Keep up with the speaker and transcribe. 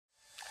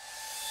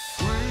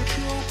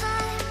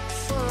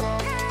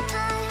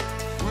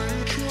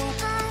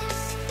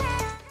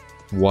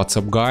What's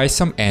up guys,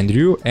 I'm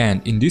Andrew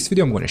and in this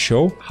video I'm gonna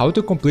show how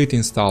to completely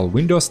install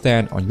Windows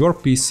 10 on your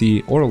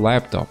PC or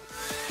laptop.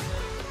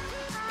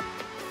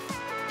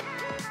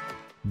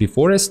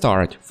 Before I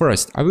start,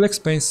 first I will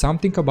explain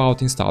something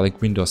about installing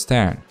Windows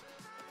 10.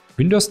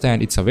 Windows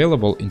 10 is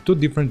available in two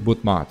different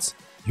boot mods,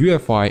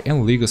 UEFI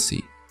and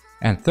Legacy,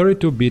 and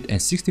 32-bit and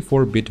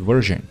 64-bit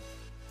version.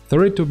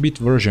 32-bit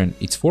version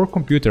is for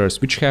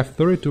computers which have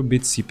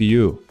 32-bit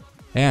CPU.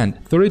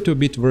 And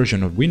 32-bit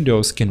version of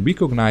Windows can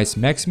recognize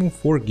maximum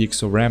 4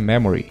 gigs of RAM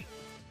memory.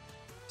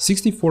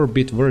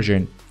 64-bit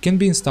version can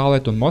be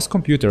installed on most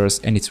computers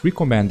and it's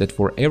recommended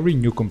for every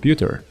new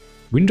computer.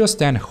 Windows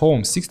 10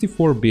 Home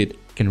 64-bit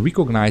can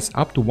recognize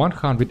up to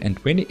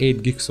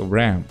 128 gigs of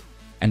RAM,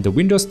 and the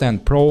Windows 10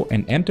 Pro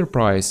and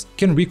Enterprise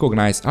can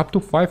recognize up to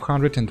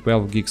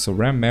 512 gigs of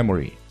RAM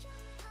memory.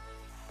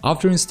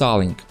 After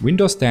installing,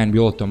 Windows 10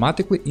 will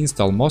automatically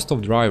install most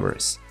of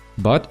drivers,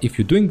 but if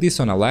you're doing this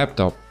on a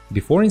laptop,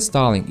 before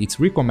installing,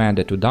 it's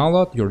recommended to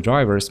download your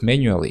drivers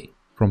manually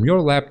from your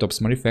laptop's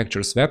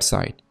manufacturer's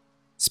website,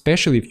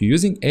 especially if you're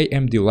using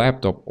AMD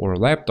laptop or a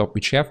laptop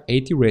which have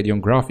 80 Radeon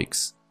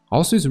graphics.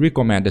 Also, it's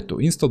recommended to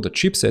install the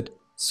chipset,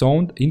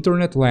 sound,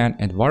 Internet LAN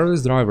and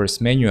wireless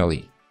drivers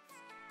manually.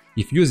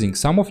 If using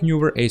some of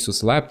newer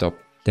Asus laptop,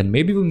 then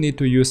maybe we'll need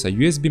to use a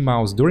USB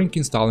mouse during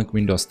installing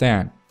Windows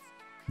 10,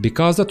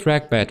 because the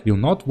trackpad will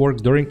not work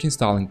during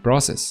installing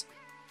process.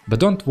 But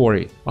don't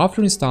worry,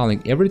 after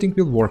installing everything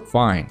will work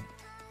fine.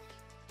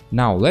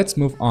 Now let's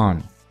move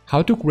on.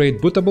 How to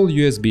create bootable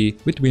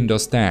USB with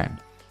Windows 10.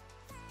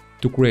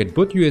 To create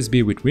boot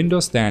USB with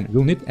Windows 10,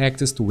 we'll need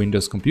access to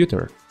Windows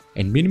computer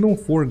and minimum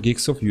 4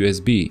 gigs of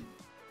USB.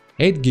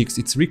 8 gigs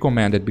is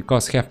recommended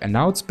because have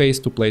enough space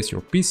to place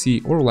your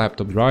PC or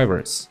laptop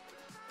drivers.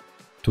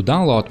 To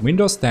download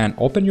Windows 10,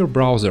 open your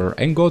browser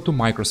and go to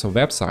Microsoft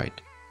website.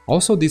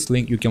 Also, this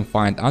link you can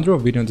find under a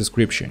video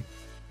description.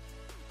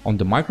 On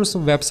the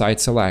Microsoft website,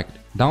 select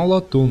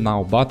Download Tool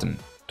Now button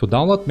to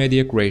download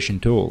Media Creation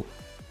Tool.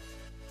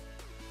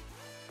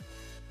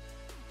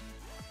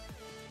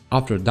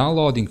 After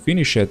downloading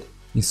finish it,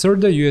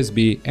 insert the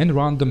USB and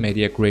run the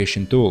Media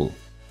Creation Tool.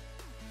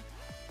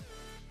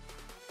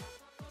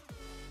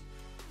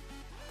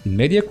 In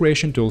Media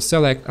Creation Tool,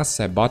 select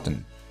Accept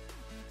button.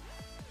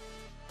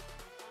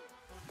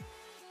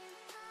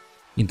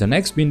 In the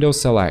next window,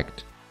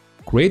 select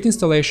Create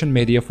installation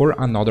media for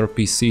another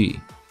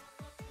PC.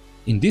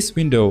 In this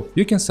window,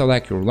 you can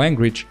select your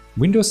language,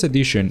 Windows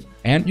Edition,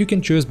 and you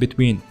can choose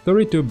between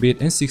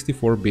 32-bit and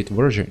 64-bit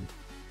version.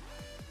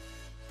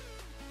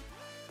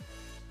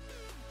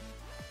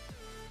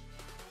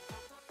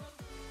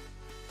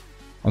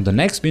 On the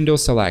next window,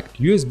 select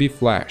USB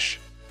Flash.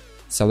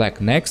 Select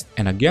Next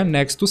and again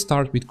Next to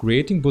start with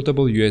creating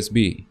bootable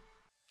USB.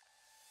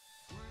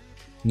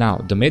 Now,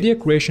 the Media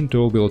Creation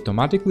Tool will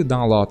automatically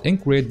download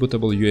and create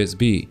bootable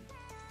USB.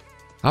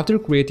 After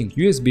creating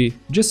USB,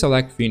 just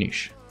select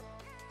Finish.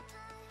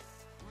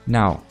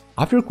 Now,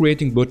 after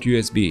creating boot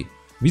USB,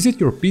 visit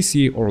your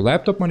PC or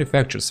laptop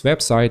manufacturer's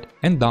website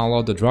and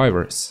download the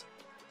drivers.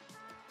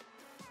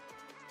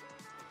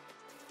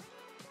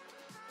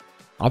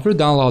 After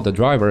download the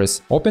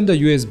drivers, open the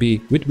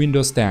USB with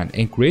Windows 10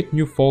 and create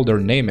new folder,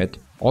 name it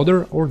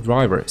Other or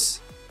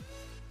Drivers.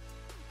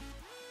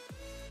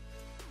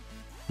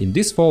 In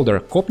this folder,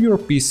 copy your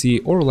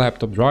PC or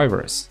laptop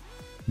drivers,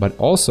 but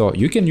also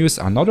you can use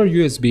another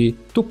USB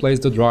to place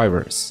the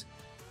drivers.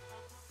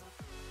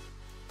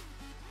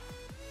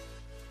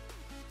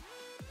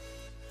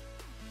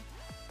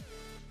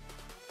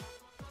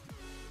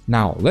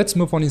 Now let's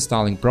move on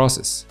installing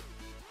process.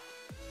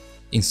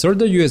 Insert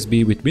the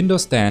USB with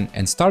Windows 10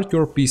 and start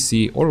your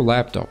PC or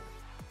laptop.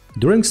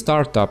 During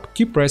startup,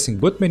 keep pressing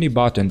boot menu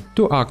button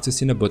to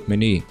access in a boot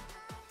menu.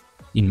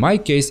 In my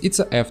case, it's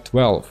a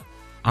F12.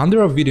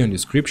 Under a video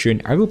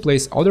description, I will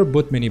place other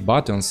boot menu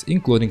buttons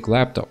including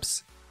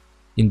laptops.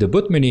 In the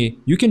boot menu,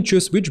 you can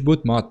choose which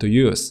boot mod to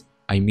use,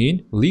 I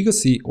mean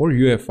Legacy or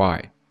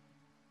UEFI.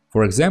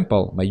 For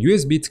example, my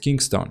USB is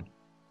Kingston.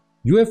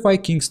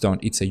 UEFI Kingston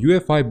it's a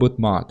UEFI boot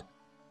mod,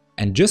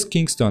 and just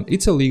Kingston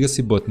it's a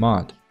Legacy boot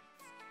mod.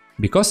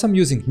 Because I'm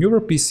using newer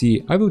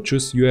PC, I will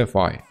choose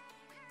UEFI.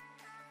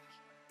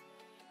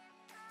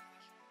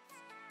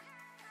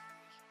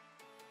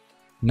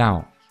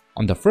 Now,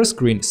 on the first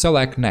screen,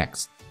 select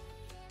Next.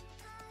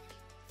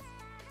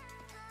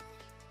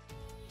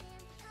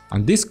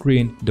 On this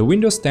screen, the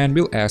Windows 10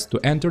 will ask to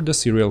enter the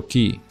serial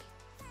key.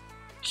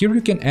 Here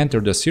you can enter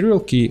the serial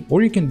key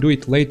or you can do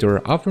it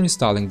later after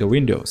installing the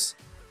Windows.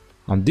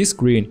 On this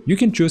screen, you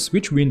can choose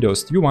which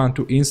Windows you want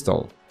to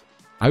install.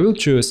 I will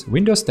choose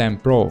Windows 10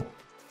 Pro.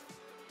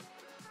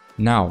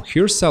 Now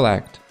here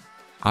select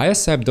I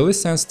accept the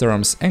license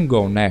terms and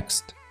go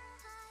Next.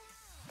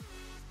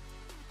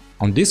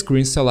 On this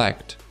screen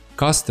select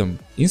Custom,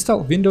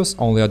 install Windows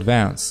Only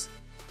Advanced.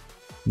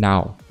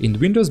 Now, in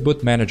Windows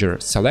Boot Manager,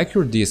 select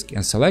your disk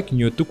and select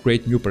New to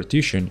create new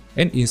partition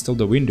and install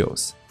the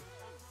Windows.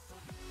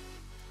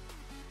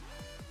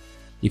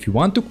 If you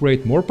want to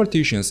create more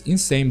partitions in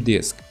same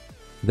disk,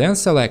 Then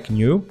select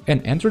New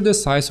and enter the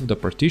size of the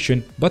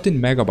partition, but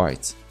in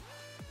megabytes.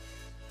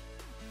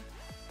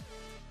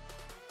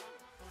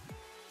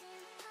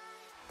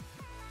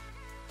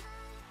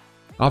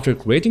 After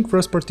creating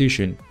first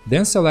partition,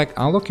 then select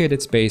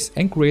unallocated space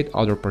and create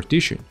other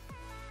partition.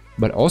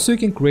 But also you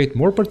can create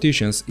more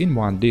partitions in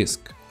one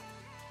disk.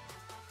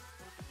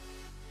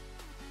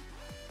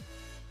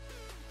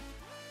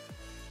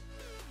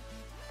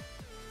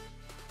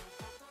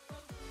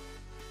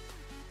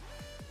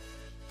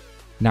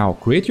 Now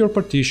create your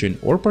partition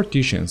or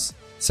partitions,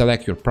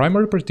 select your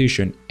primary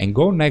partition and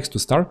go next to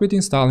start with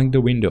installing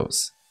the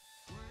Windows.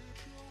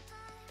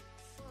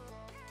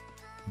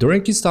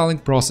 During installing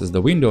process,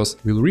 the Windows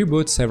will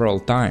reboot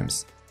several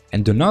times,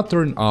 and do not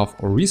turn off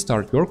or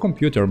restart your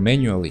computer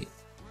manually.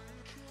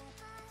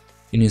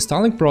 In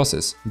installing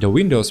process, the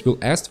Windows will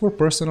ask for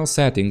personal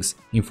settings,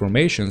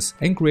 informations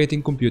and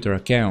creating computer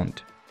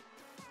account.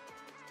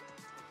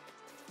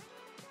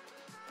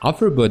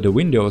 After boot, the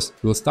Windows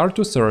will start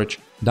to search,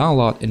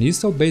 download and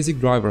install basic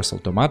drivers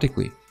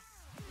automatically.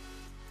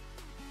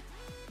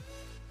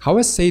 How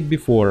I said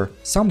before,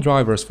 some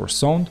drivers for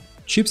sound,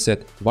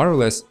 chipset,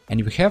 wireless, and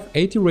if you have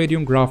 80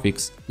 Radeon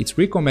graphics, it's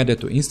recommended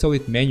to install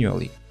it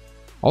manually.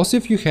 Also,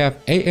 if you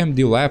have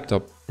AMD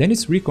laptop, then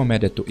it's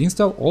recommended to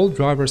install all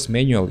drivers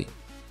manually.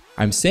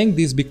 I'm saying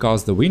this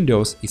because the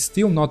Windows is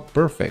still not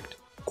perfect,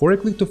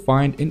 correctly to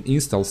find and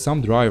install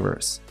some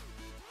drivers.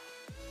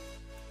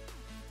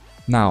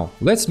 Now,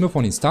 let's move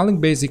on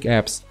installing basic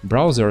apps,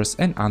 browsers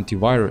and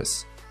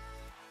antivirus.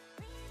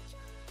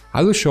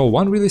 I will show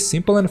one really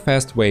simple and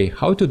fast way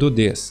how to do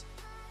this.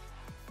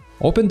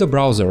 Open the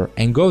browser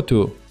and go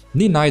to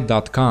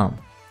ninite.com.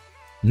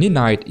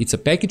 Ninite is a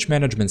package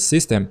management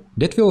system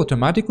that will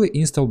automatically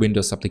install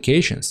Windows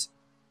applications.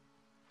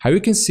 How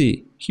you can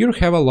see, here you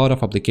have a lot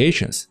of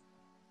applications.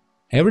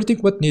 Everything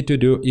what need to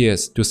do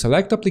is to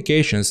select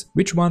applications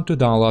which want to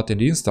download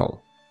and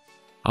install.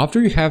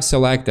 After you have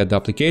selected the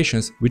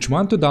applications which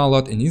want to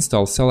download and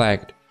install,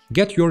 select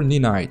Get your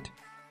Ninite.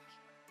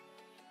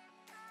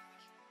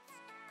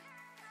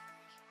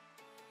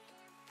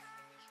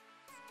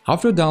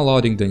 After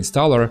downloading the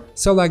installer,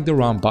 select the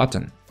Run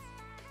button.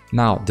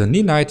 Now the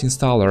Ninite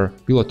installer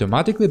will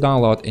automatically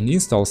download and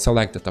install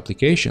selected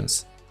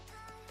applications.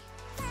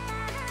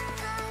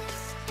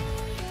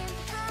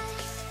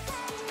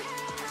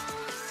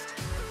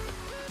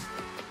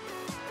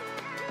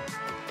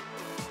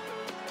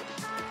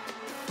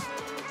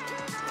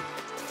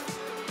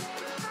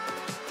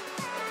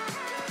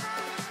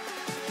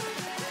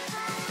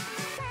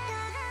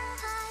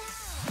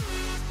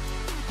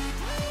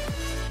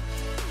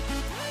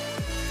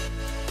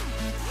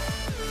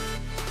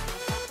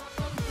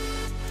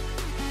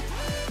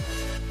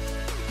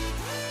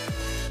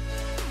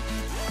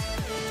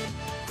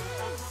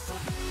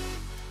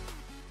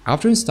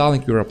 After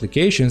installing your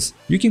applications,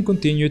 you can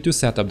continue to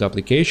set up the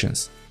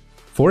applications.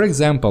 For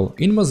example,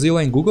 in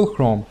Mozilla and Google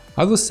Chrome,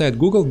 I will set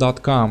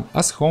google.com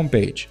as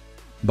homepage,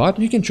 but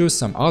you can choose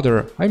some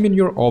other,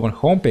 your own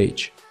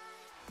homepage.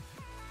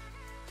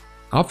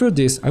 After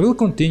this, I will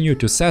continue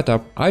to set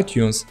up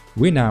iTunes,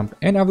 Winamp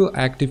and I will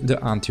activate the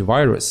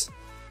antivirus.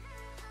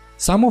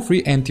 Some of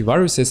free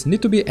antiviruses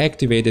need to be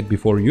activated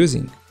before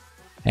using,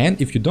 and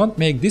if you don't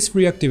make this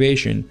free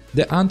activation,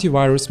 the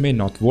antivirus may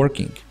not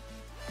working.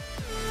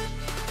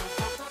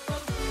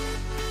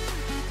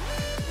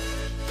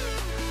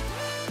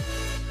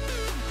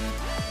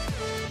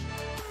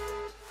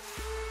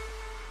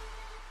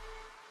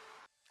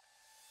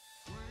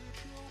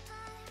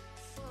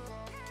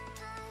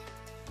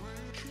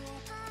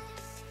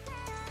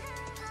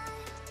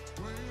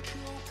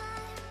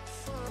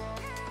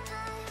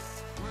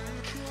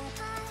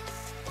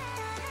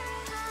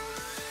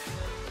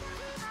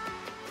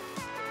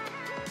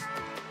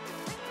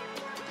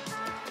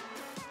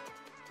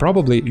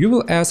 Probably you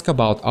will ask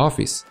about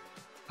Office.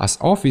 As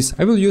Office,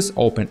 I will use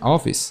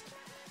OpenOffice.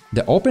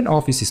 The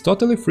OpenOffice is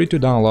totally free to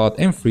download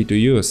and free to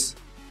use.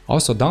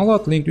 Also,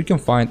 download link you can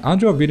find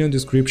under a video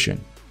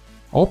description.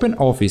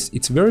 OpenOffice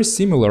is very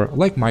similar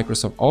like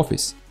Microsoft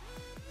Office.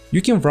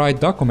 You can write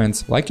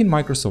documents like in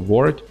Microsoft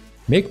Word,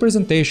 make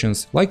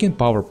presentations like in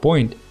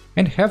PowerPoint,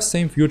 and have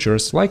same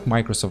features like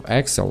Microsoft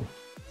Excel.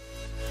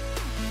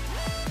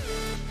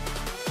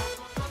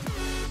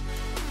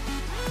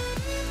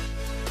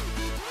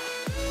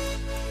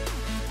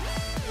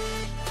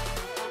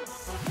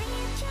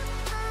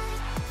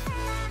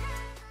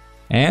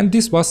 And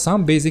this was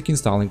some basic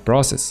installing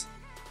process.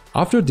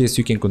 After this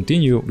you can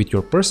continue with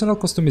your personal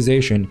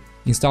customization,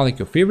 installing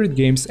your favorite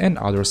games and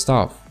other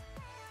stuff.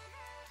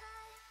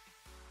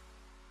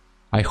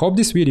 I hope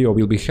this video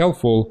will be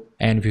helpful,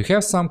 and if you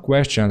have some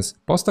questions,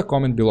 post a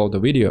comment below the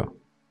video.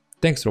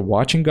 Thanks for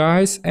watching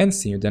guys, and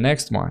see you in the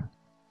next one.